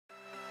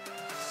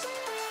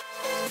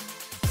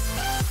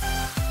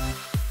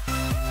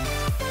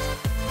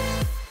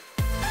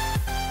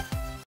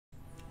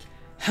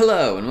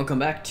Hello and welcome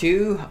back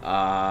to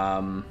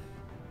I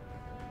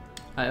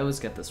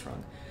always get this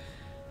wrong.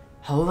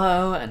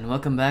 Hello and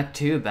welcome back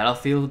to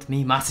Battlefield with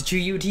me,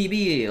 Masachu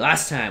UTB.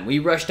 Last time we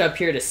rushed up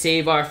here to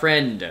save our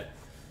friend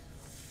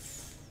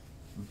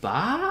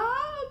Bob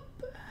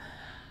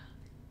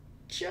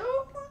Jones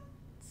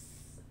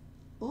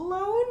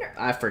Loner?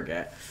 I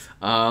forget.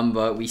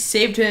 But we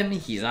saved him,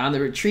 he's on the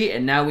retreat,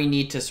 and now we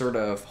need to sort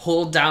of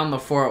hold down the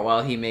fort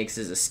while he makes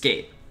his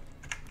escape.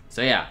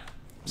 So yeah,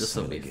 this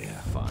will be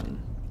fun.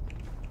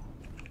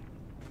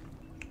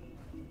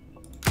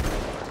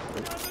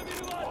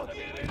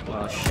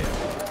 Oh shit.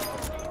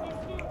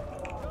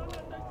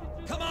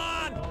 Come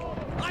on!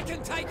 I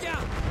can take you!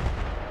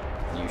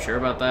 You sure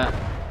about that?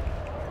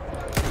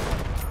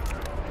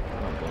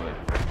 Oh boy.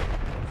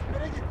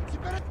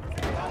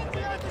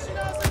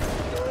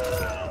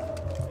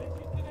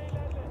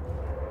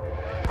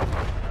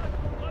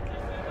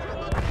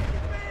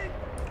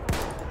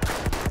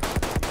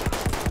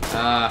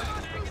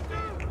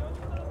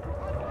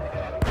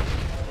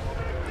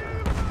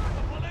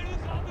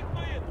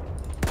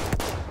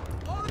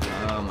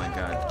 Oh my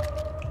god.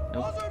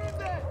 Nope.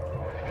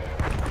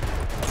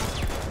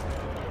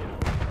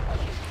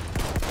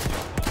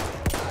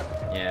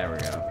 Yeah, there we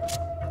go.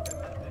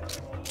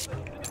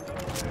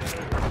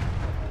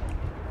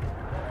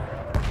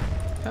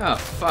 Oh,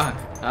 fuck.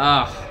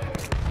 Oh.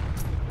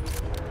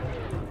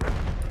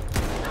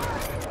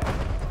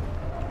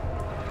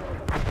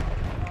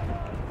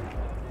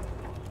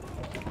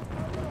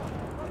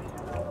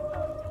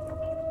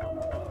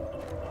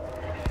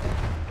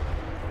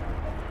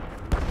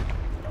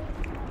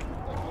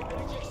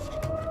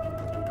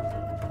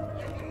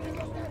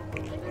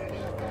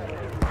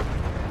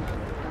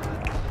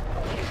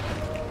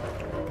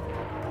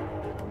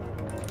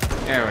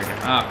 There we go.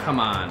 Oh, come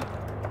on.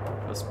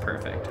 That was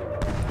perfect.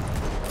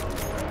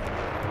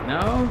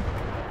 No?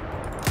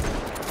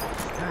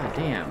 God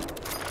damn.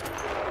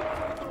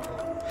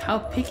 How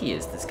picky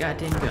is this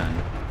goddamn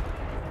gun?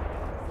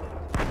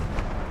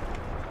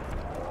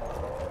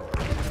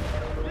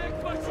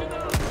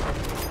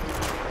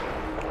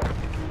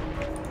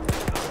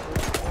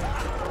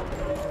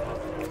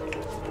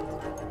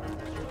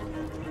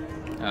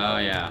 Oh,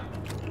 yeah.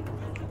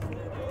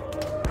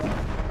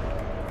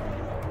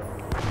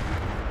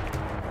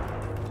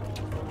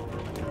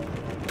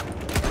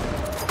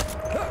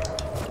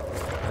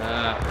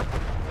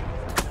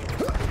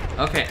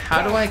 Okay,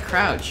 how do I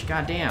crouch?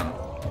 God damn.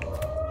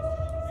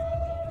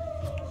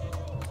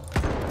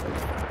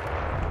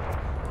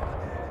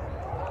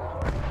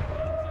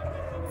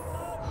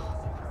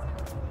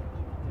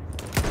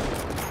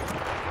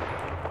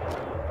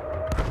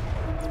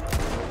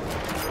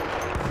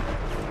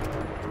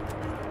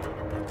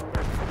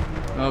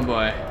 Oh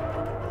boy.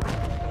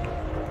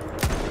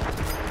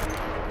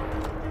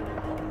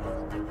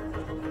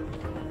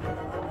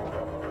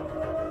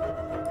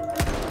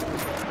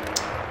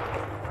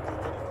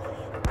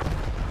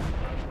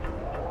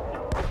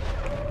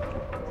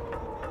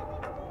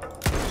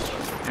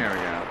 There we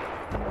go.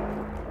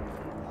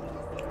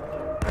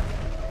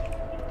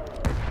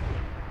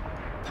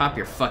 Pop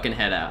your fucking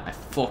head out. I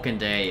fucking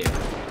dare you.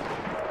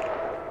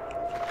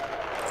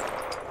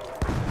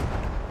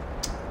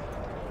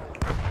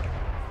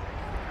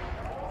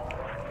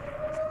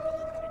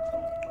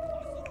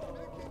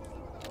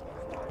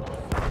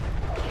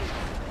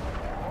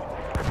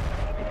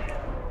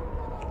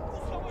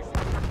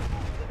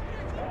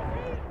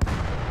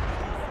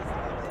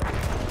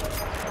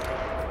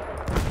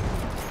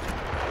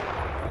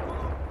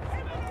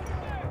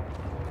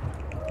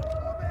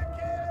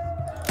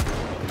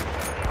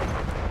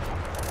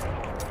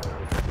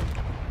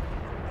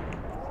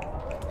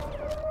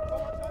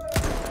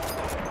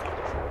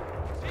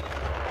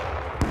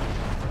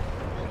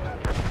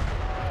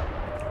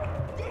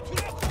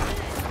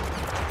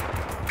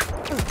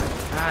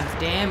 God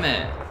damn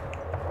it.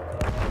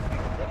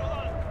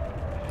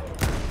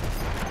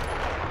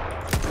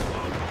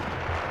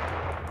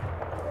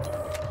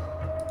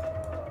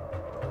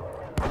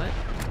 What?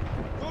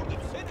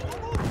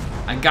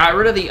 I got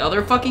rid of the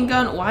other fucking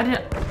gun? Why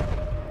did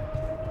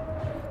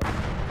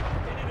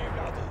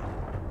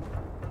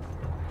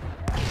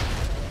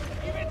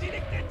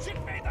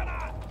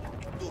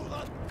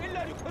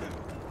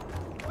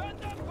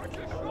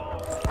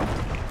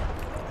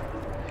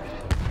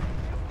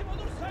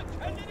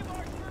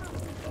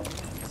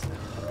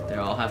They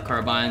all have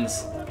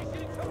carbines.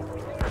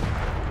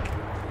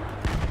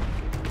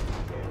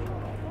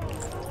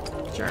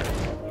 Sure.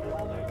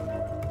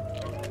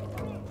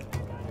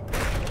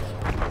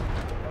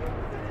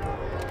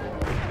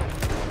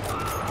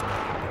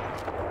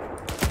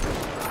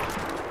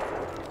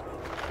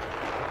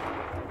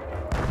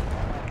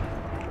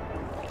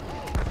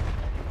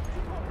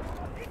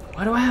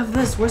 Why do I have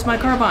this? Where's my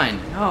carbine?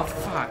 Oh,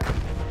 fuck.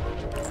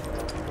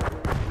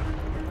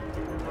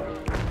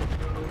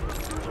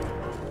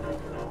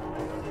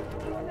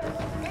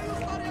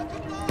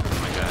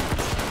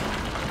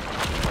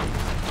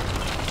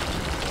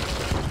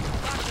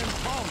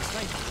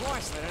 Thank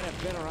Christ they don't have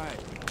better aim.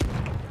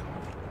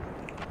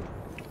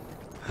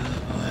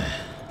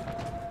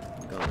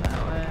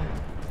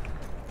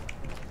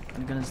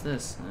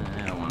 What's this?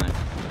 I don't want it.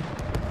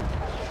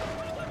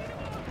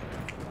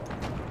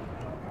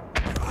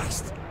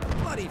 Christ!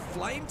 Bloody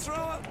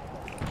flamethrower!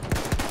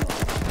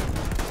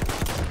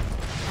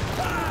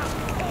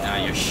 Now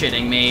you're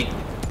shitting me.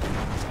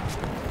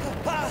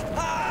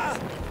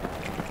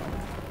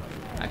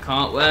 I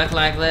can't work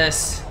like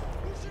this.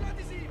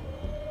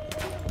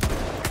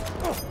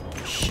 You're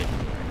shitting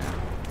me right now.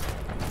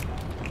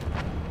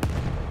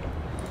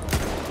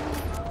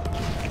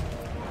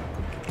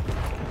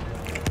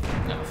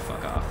 No,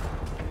 fuck off.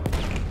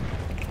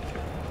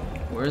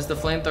 Where's the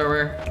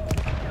flamethrower?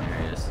 There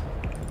he is.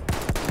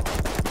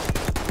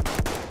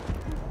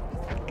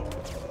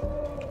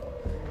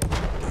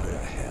 Go to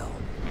hell.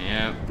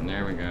 Yep,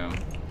 there we go.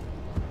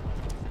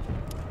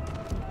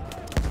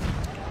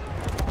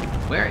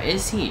 Where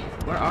is he?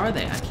 Where are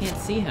they? I can't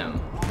see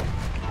him. Oh,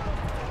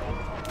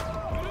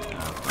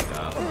 fuck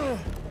off.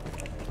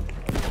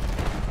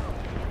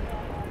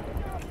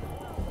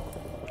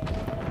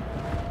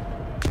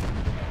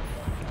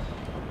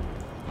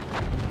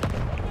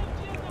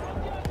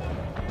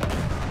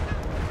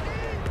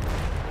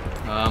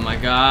 Oh my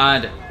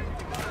god.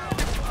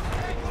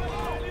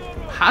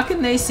 How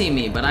can they see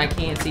me, but I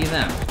can't see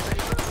them?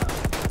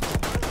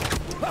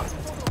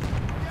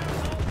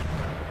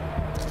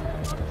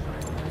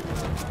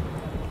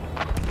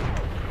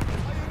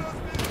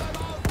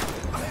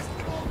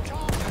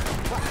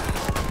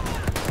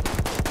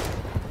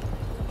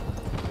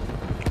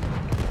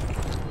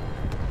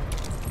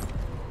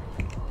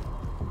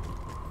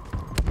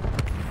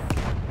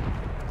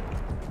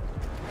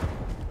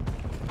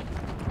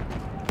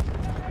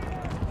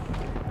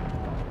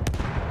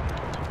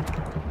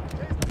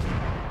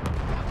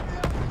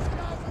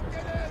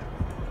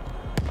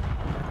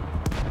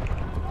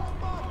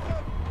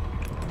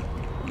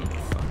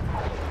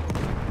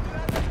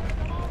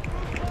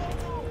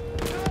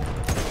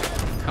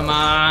 Come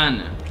on!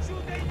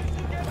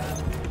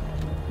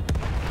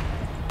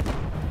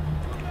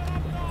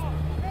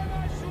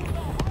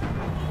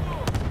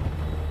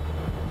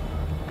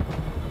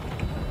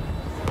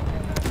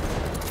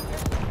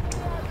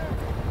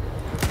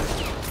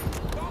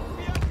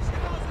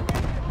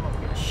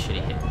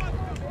 Shitty hit.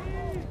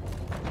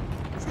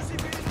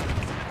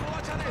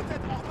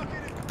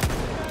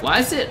 Why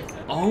is it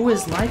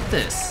always like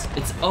this?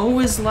 It's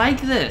always like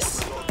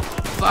this!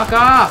 Fuck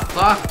off!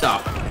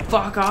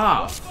 Fuck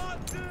off!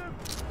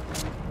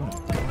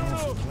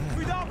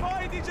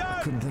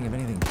 Couldn't think of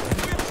anything.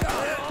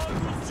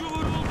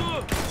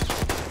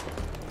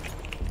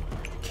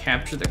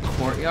 Capture the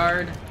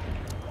courtyard?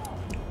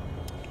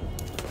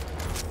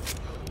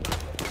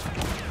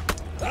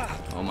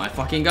 Oh my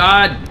fucking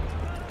god!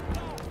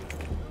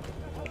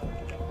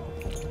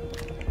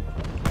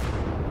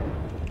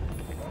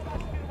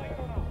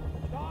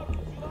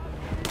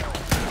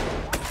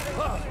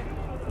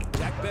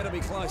 Jack better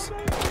be close.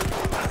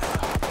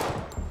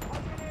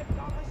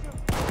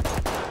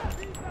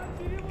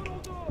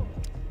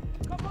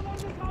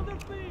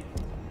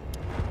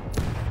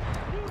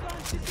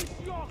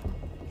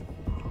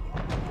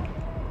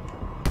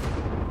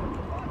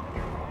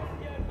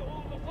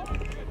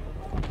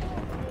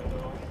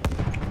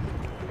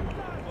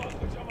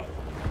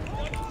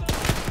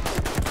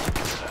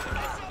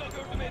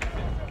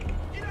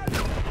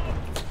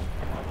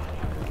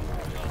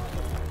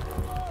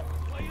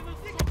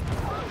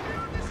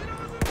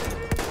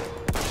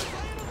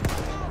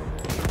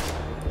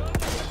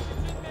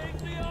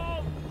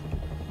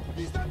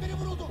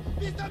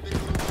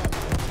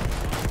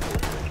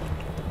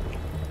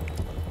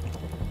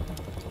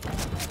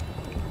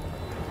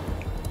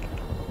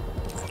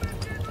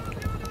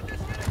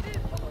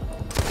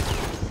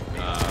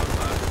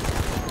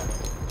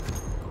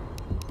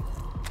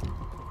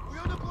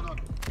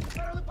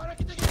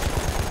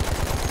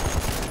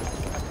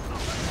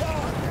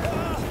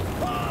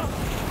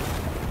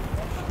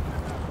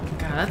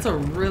 That's a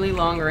really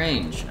long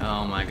range.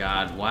 Oh my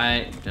god,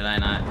 why did I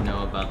not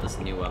know about this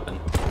new weapon?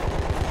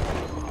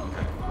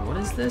 Okay, what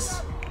is this?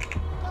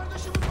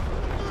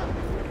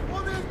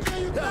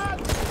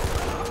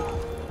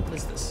 What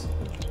is this?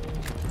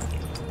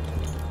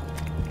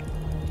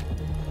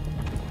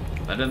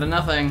 Better than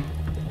nothing.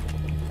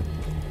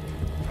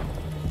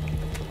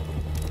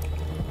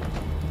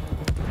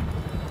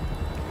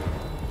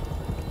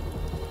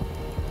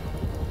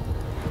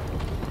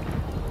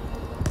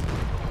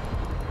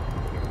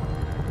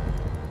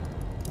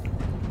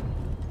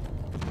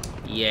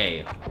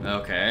 Yay.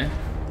 Okay.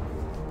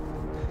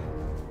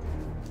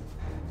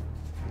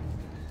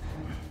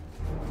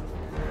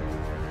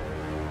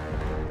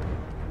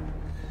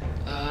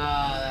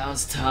 That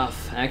was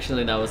tough.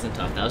 Actually, that wasn't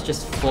tough. That was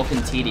just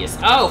fucking tedious.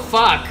 Oh,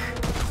 fuck!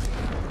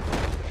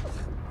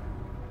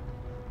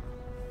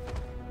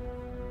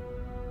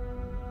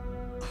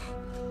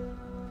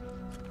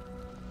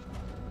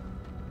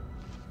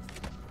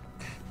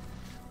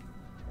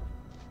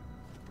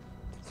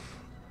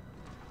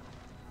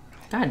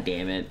 God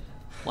damn it.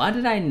 Why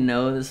did I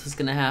know this was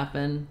gonna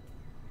happen?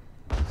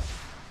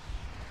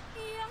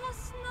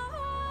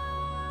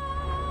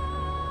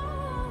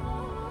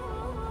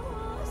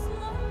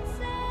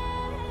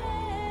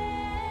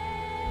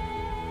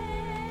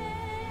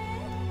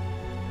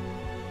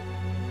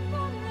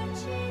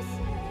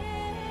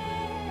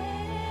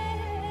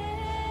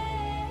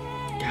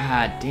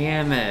 God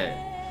damn it.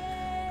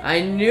 I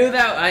knew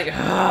that.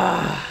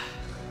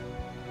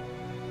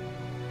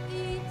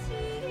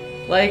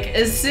 Like,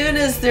 as soon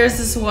as there's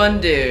this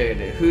one dude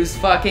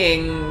who's like,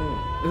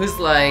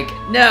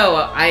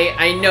 no,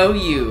 I know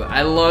you,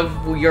 I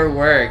love your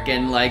work,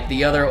 and like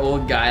the other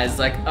old guy's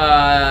like,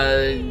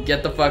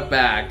 get the fuck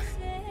back.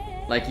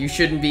 Like, you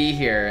shouldn't be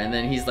here, and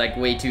then he's like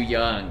way too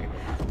young.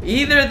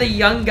 Either the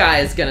young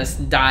guy is gonna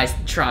die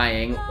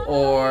trying,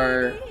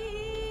 or...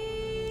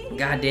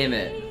 God damn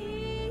it.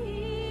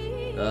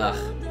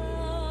 Ugh.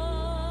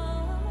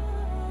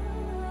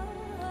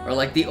 Or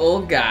like the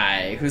old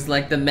guy, who's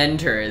like the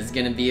mentor, is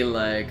gonna be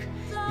like,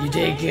 you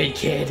did good,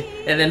 kid,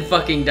 and then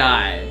fucking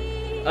die.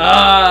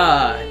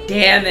 Ah,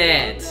 damn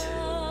it.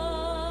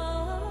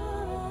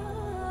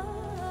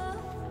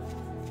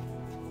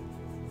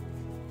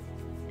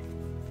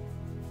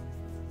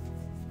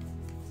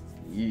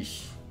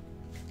 Yeesh.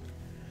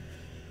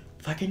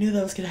 Fucking knew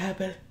that was gonna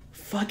happen.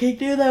 Fucking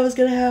knew that was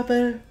gonna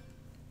happen.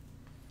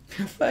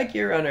 Fuck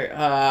your runner.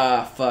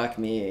 Ah, fuck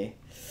me.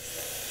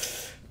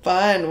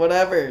 Fine,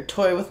 whatever.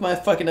 Toy with my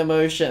fucking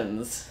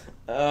emotions.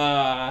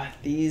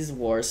 These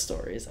war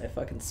stories, I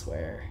fucking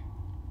swear.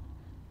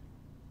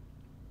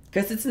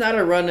 Because it's not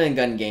a run and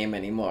gun game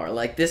anymore.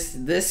 Like,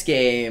 this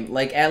game,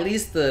 like, at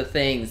least the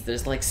things,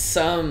 there's, like,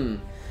 some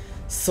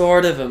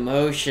sort of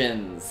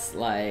emotions.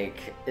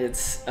 Like,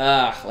 it's,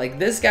 like,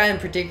 this guy in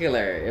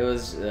particular, it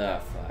was,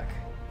 fuck.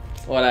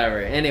 Whatever.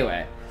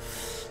 Anyway,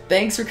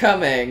 thanks for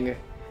coming.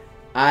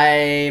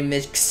 I'm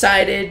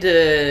excited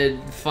to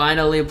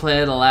finally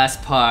play the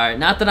last part.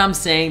 Not that I'm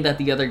saying that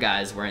the other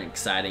guys weren't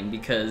exciting,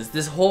 because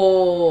this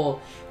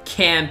whole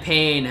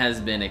campaign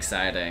has been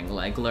exciting.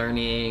 Like,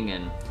 learning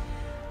and...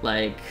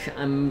 Like,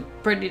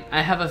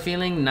 I have a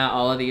feeling not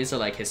all of these are,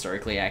 like,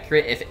 historically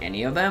accurate, if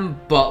any of them,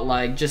 but,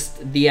 like,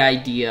 just the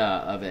idea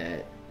of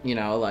it, you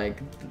know, like,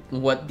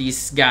 what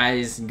these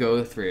guys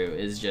go through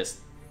is just...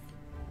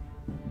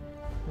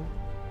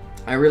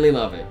 I really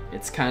love it.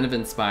 It's kind of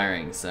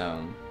inspiring,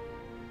 so...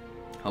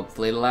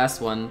 Hopefully the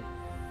last one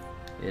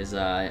is,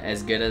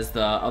 as good as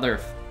the other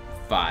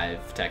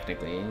 5,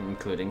 technically,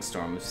 including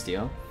Storm of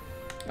Steel.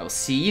 I will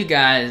see you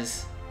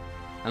guys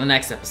on the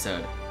next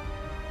episode.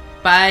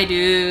 Bye,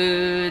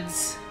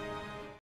 dudes!